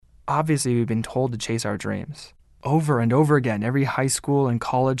Obviously, we've been told to chase our dreams. Over and over again, every high school and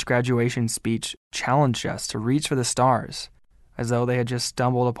college graduation speech challenged us to reach for the stars, as though they had just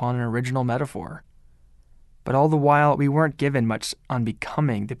stumbled upon an original metaphor. But all the while, we weren't given much on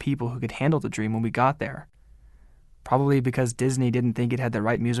becoming the people who could handle the dream when we got there. Probably because Disney didn't think it had the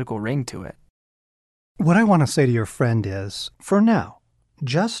right musical ring to it. What I want to say to your friend is, for now,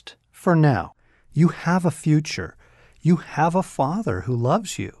 just for now, you have a future. You have a Father who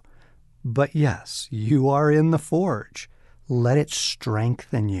loves you. But yes, you are in the forge. Let it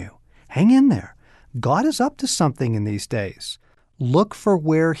strengthen you. Hang in there. God is up to something in these days. Look for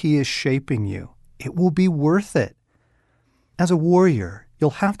where He is shaping you. It will be worth it. As a warrior,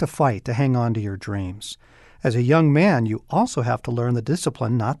 you'll have to fight to hang on to your dreams. As a young man, you also have to learn the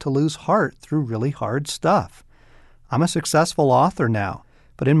discipline not to lose heart through really hard stuff. I'm a successful author now,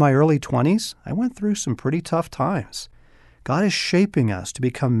 but in my early 20s, I went through some pretty tough times. God is shaping us to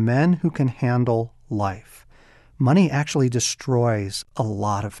become men who can handle life. Money actually destroys a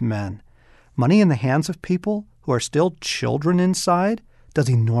lot of men. Money in the hands of people who are still children inside does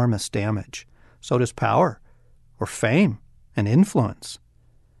enormous damage. So does power, or fame, and influence.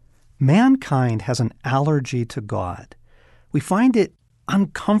 Mankind has an allergy to God. We find it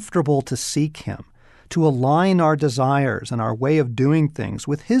uncomfortable to seek Him, to align our desires and our way of doing things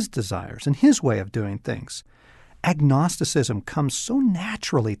with His desires and His way of doing things. Agnosticism comes so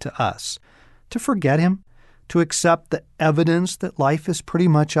naturally to us to forget Him, to accept the evidence that life is pretty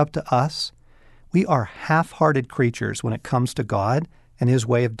much up to us. We are half-hearted creatures when it comes to God and His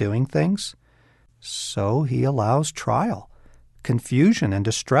way of doing things. So He allows trial, confusion, and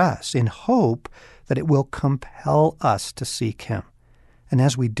distress in hope that it will compel us to seek Him. And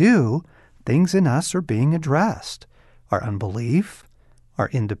as we do, things in us are being addressed. Our unbelief, our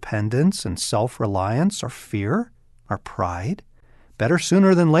independence and self-reliance, our fear, our pride. Better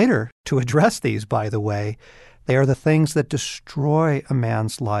sooner than later to address these, by the way. They are the things that destroy a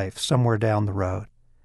man's life somewhere down the road.